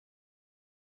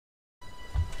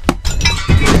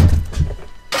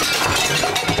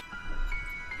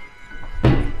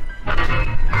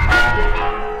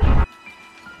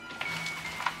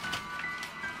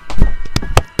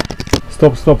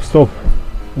Стоп, стоп, стоп.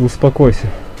 Успокойся.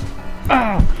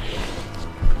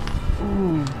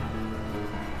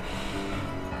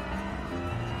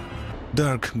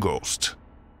 Dark Ghost.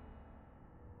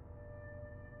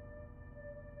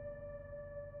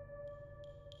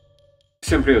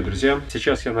 Всем привет, друзья!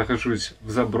 Сейчас я нахожусь в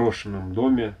заброшенном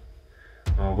доме.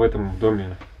 В этом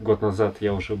доме год назад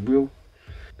я уже был.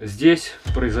 Здесь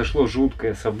произошло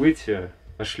жуткое событие.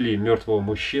 Нашли мертвого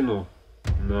мужчину.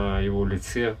 На его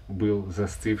лице был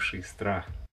застывший страх.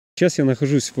 Сейчас я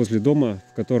нахожусь возле дома,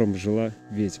 в котором жила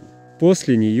ведьма.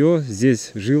 После нее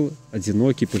здесь жил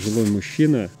одинокий пожилой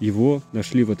мужчина. Его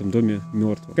нашли в этом доме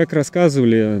мертвым. Как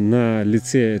рассказывали, на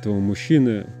лице этого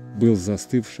мужчины был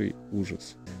застывший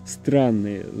ужас.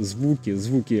 Странные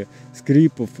звуки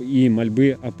скрипов и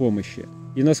мольбы о помощи.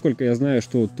 И насколько я знаю,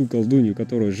 что ту колдунью,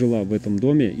 которая жила в этом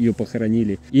доме, ее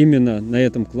похоронили именно на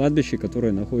этом кладбище,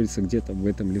 которое находится где-то в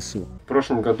этом лесу. В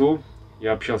прошлом году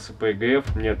я общался по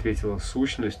ЕГФ, мне ответила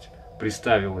сущность,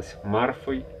 представилась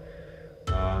Марфой,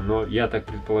 но я так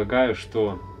предполагаю,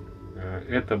 что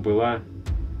это была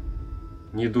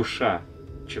не душа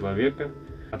человека,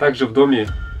 а также в доме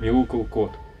мяукал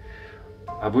кот.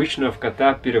 Обычно в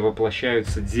кота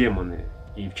перевоплощаются демоны,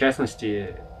 и в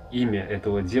частности имя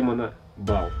этого демона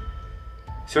Бал.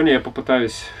 Сегодня я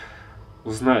попытаюсь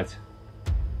узнать,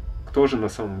 кто же на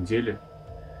самом деле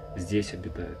здесь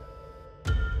обитает.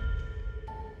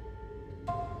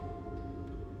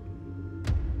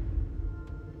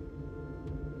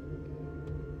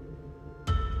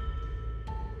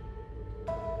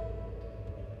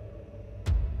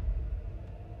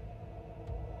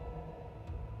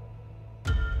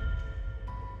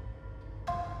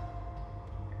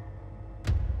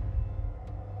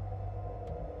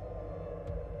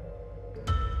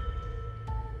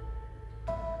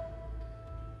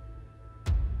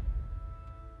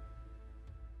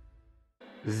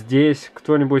 Здесь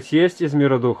кто-нибудь есть из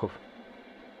мира духов?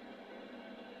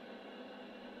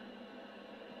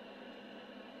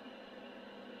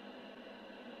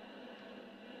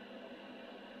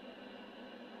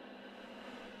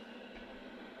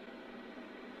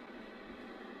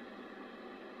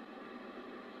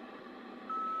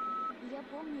 Я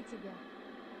помню тебя.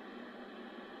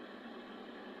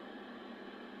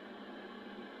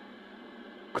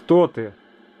 Кто ты?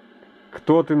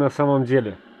 Кто ты на самом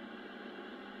деле?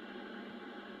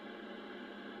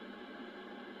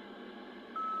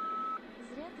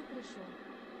 Зря ты пришел.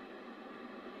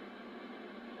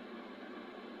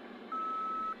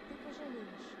 Ты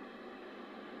пожалеешь.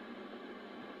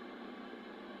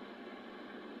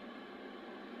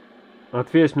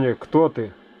 Ответь мне, кто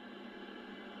ты?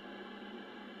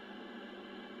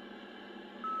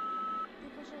 Ты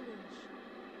пожалеешь.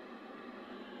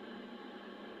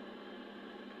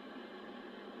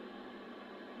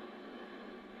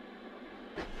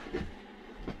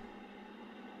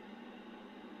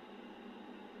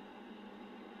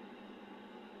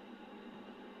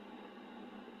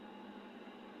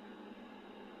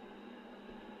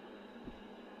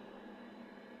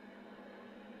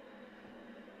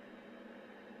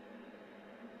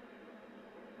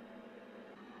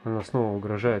 Она снова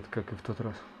угрожает, как и в тот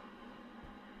раз.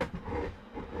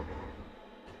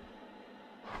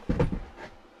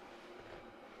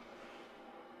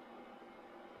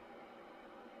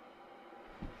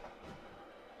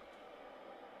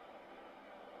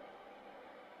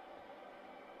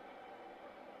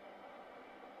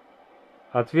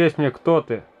 Ответь мне, кто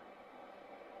ты?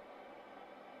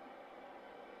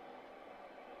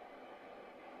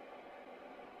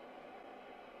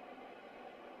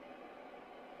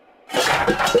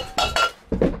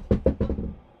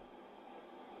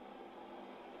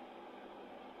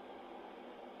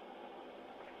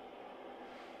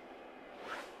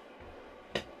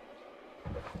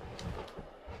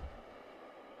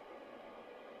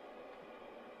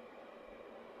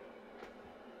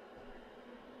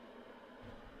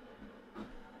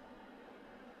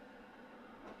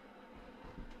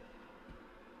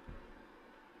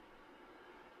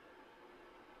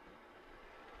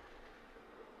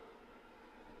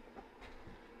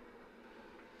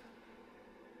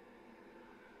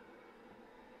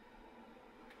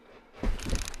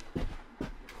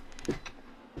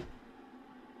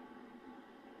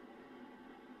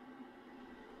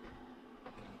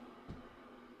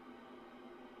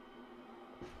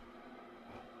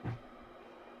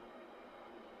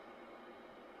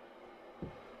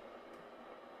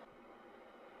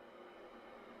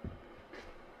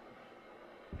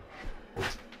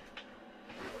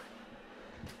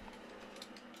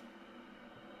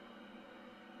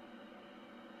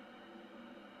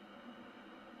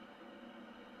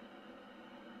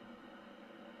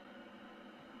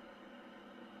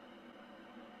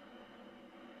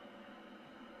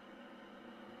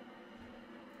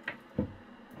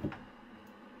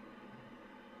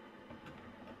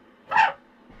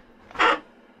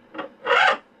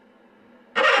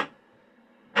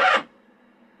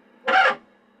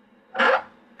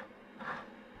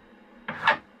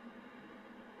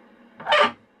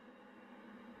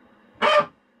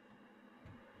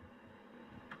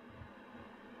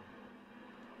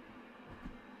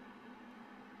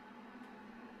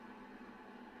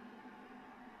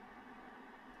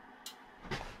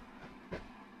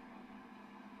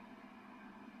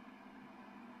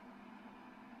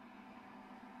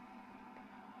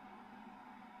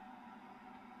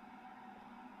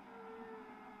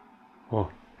 О,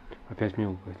 опять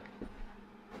мяукает.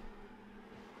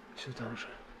 Все там же.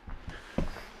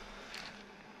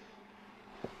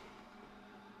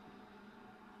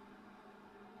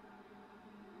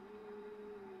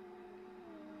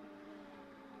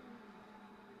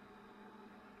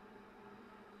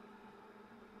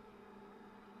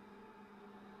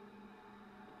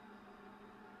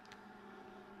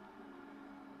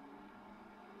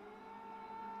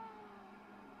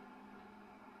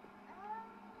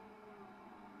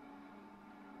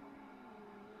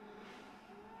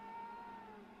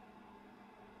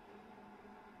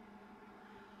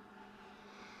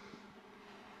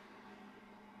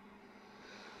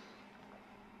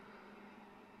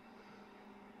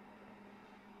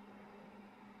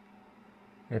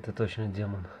 Это точно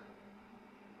демон.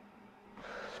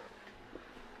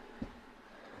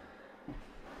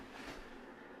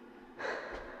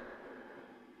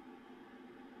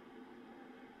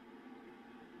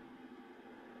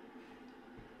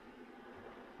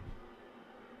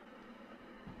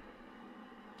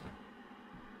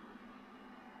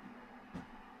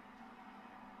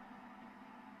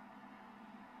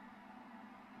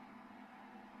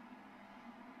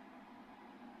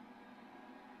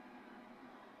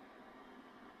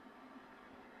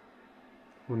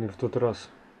 Он и в тот раз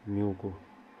мяукал.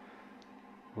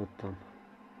 Вот там.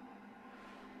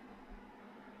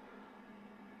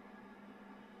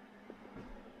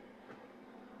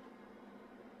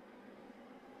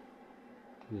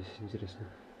 Здесь интересно.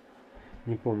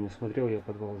 Не помню, смотрел я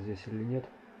подвал здесь или нет.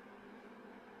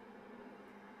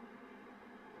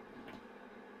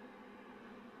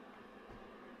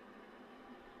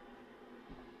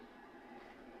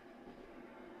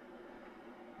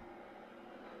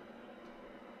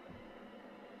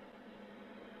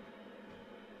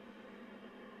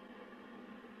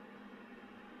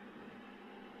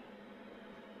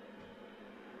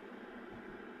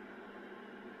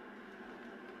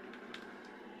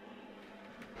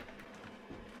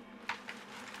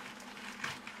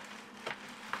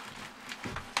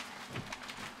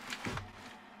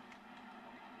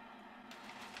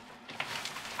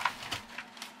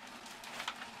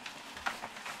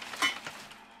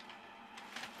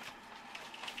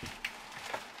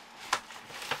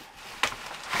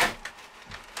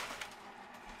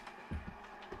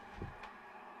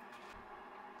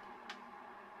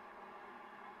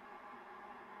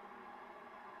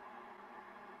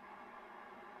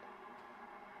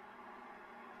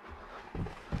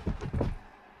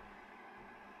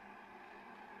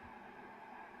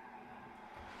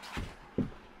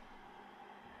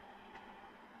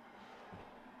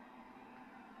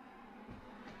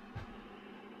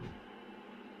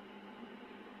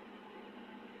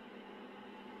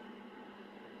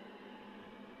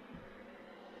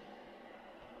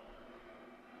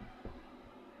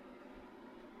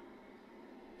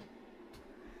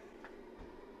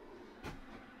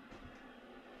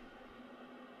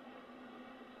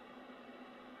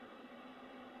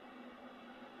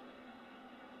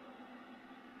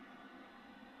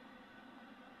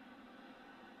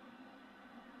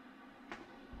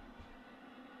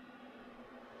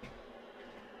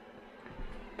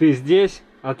 Ты здесь?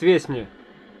 Ответь мне.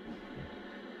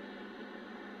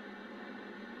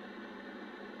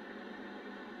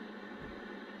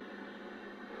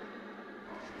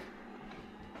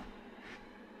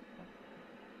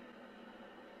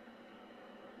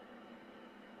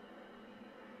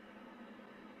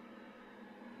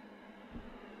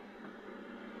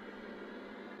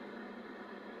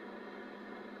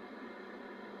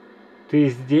 Ты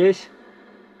здесь?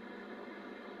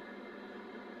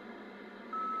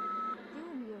 Ты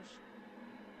умрешь.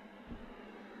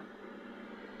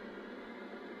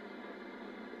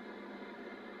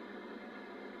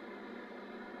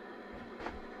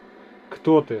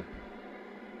 Кто ты?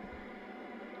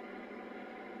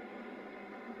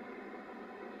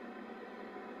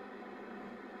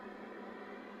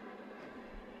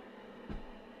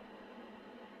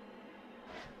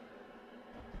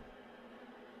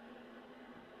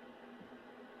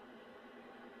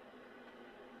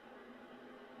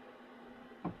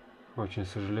 Очень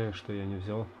сожалею, что я не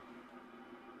взял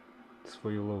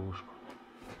свою ловушку.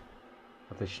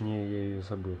 А точнее, я ее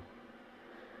забыл.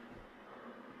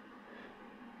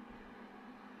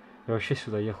 Я вообще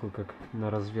сюда ехал как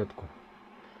на разведку.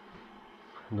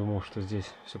 Думал, что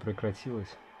здесь все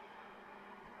прекратилось.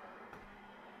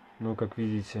 Но, как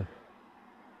видите,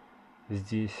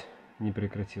 здесь не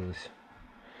прекратилось.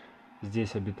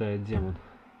 Здесь обитает демон.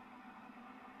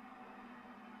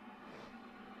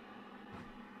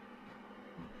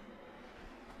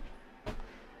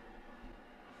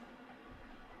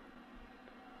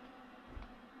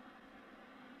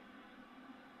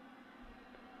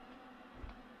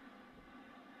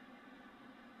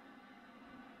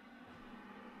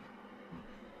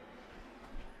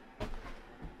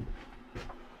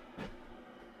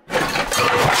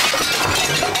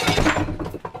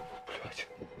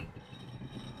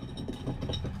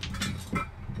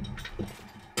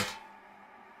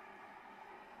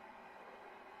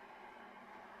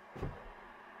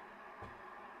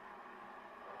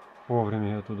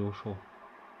 ушел.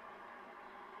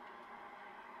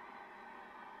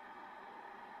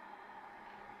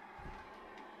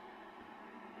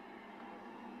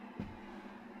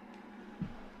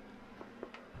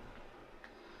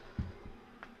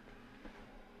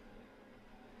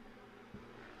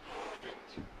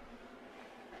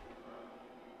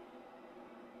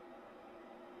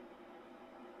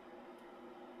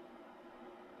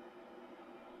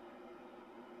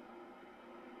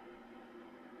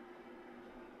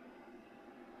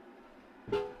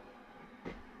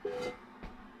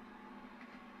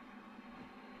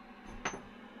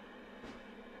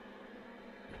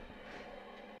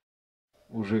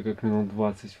 Уже как минут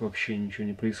 20 вообще ничего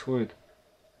не происходит.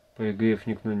 По ЕГФ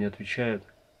никто не отвечает.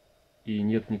 И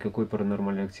нет никакой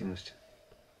паранормальной активности.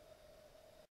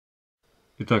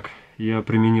 Итак, я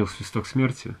применил свисток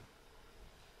смерти.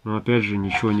 Но опять же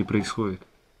ничего не происходит.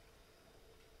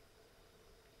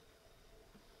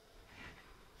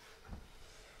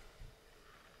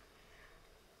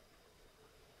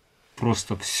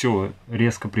 Просто все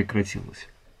резко прекратилось.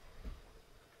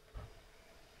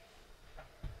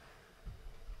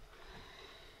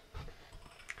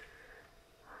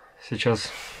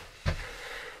 Сейчас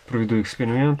проведу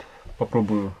эксперимент,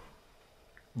 попробую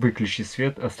выключить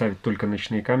свет, оставить только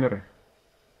ночные камеры,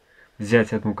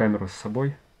 взять одну камеру с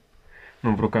собой,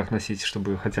 ну, в руках носить,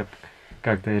 чтобы хотя бы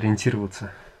как-то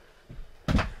ориентироваться,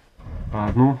 а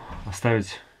одну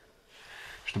оставить,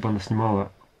 чтобы она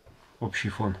снимала общий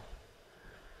фон,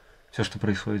 все, что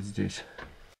происходит здесь.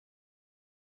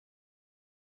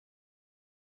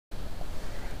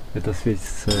 Это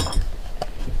светится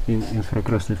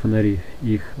инфракрасные фонари,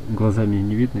 их глазами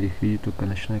не видно, их видит только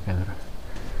ночная камера.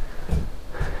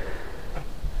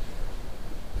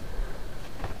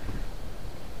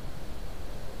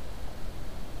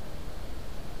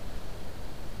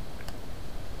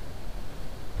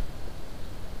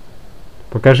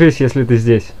 Покажись, если ты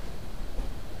здесь.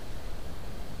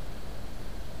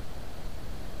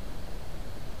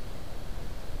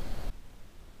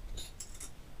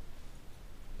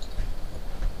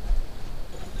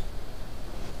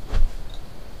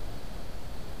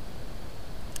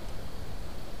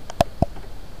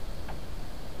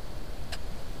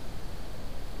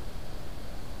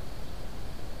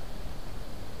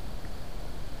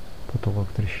 Потолок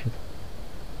трещит.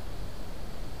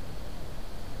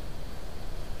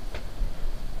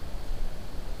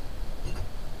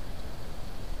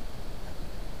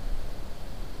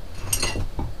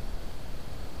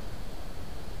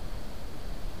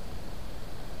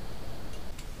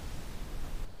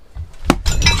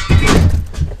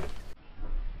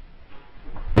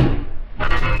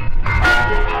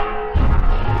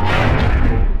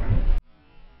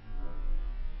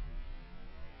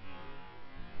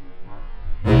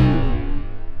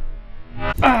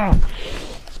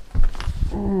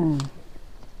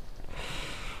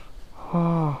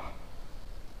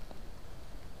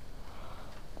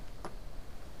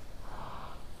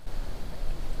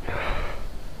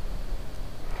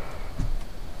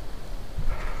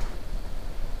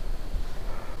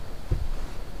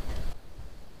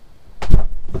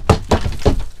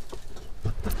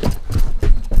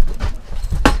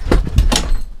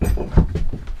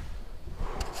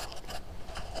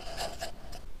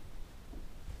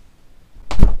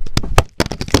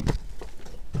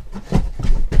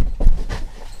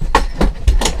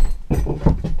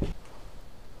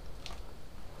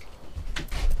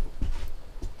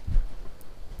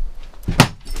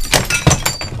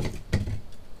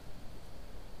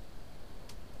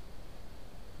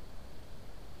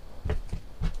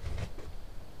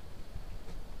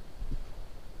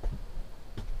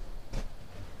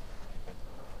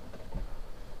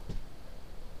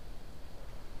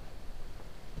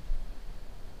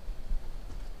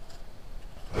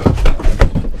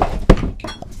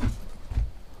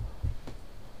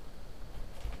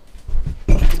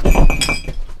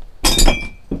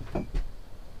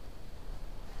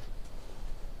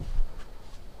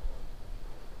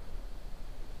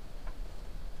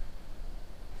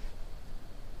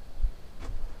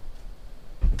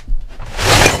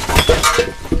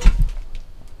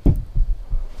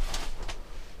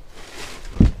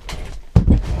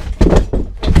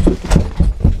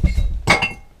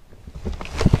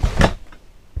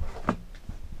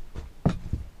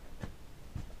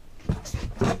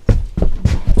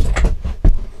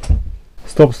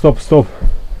 Стоп, стоп, стоп.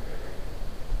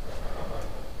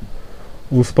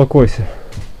 Успокойся.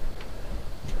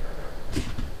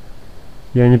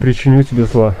 Я не причиню тебе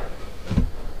зла.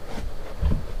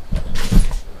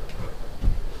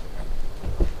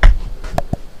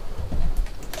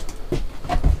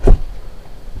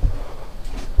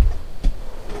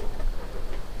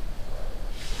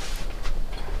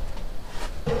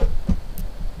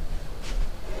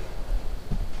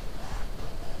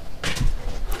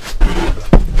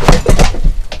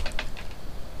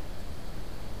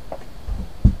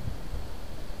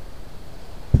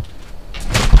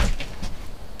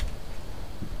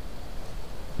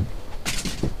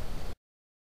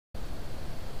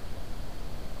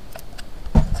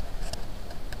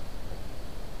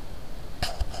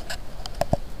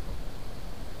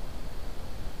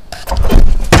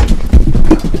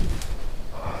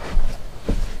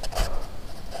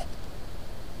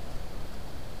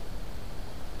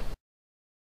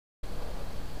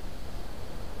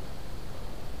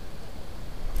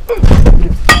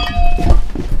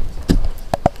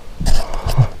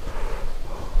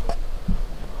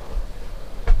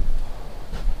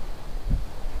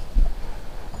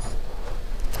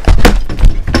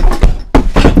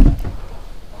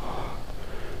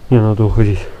 Не, надо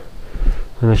уходить,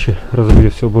 иначе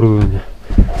разобьет все оборудование.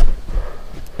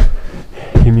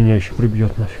 И меня еще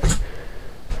прибьет нафиг.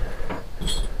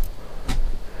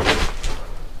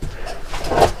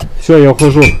 Все, я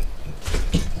ухожу.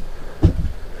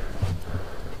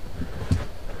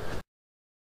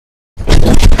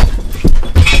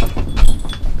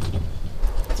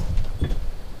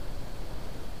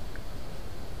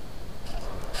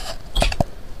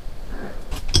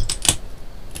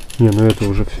 Не, ну это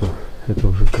уже все, это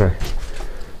уже край.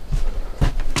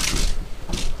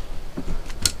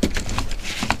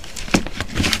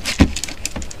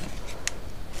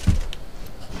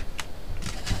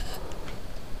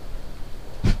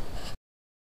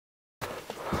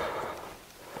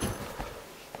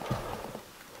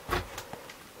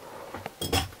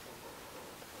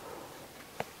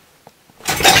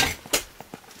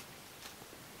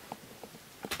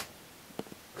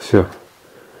 Все,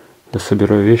 я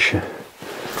собираю вещи.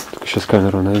 Только сейчас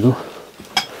камеру найду.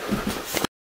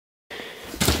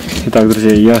 Итак,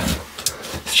 друзья, я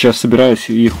сейчас собираюсь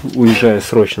и уезжаю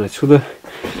срочно отсюда,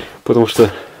 потому что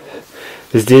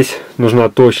здесь нужна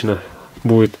точно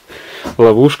будет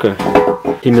ловушка.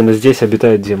 Именно здесь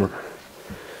обитает демон.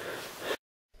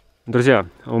 Друзья,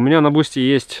 у меня на Бусти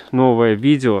есть новое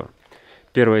видео,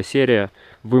 первая серия.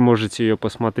 Вы можете ее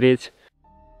посмотреть.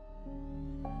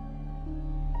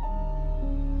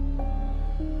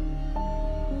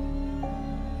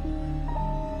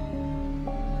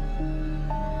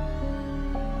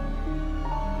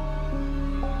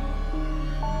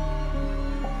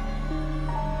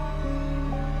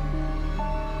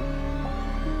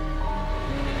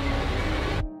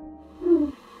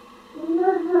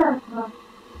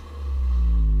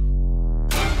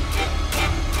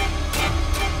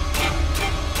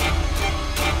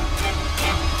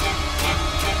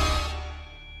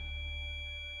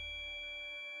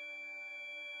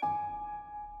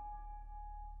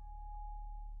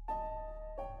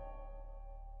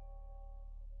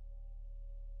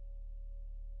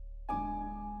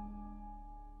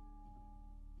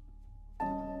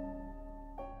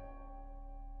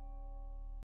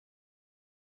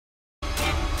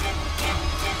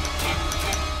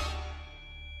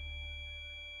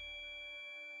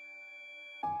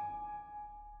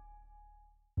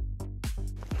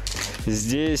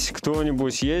 Здесь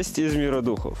кто-нибудь есть из мира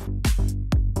духов?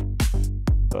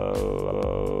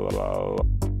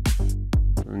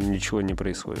 Ничего не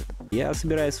происходит. Я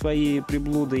собираю свои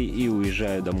приблуды и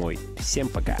уезжаю домой. Всем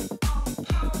пока. Стой.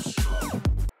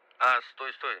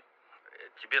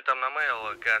 Тебе там на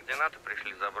мейл координаты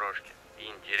пришли заброшки. И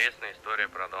интересная история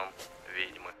про дом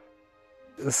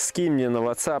ведьмы. Скинь мне на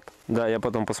WhatsApp. Да, я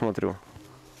потом посмотрю.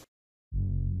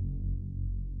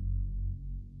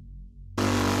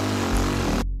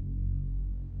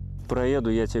 Проеду,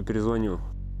 я тебе перезвоню.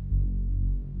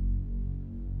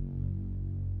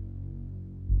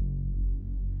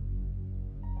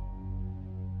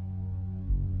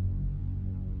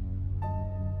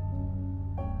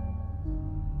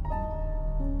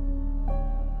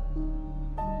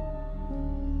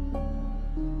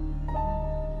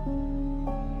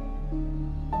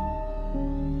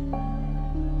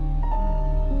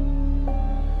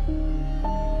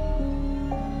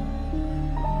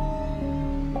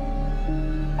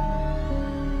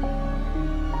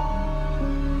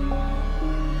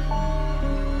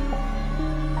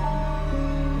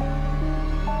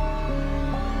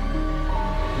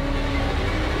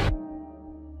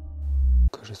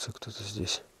 Кажется, кто-то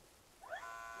здесь.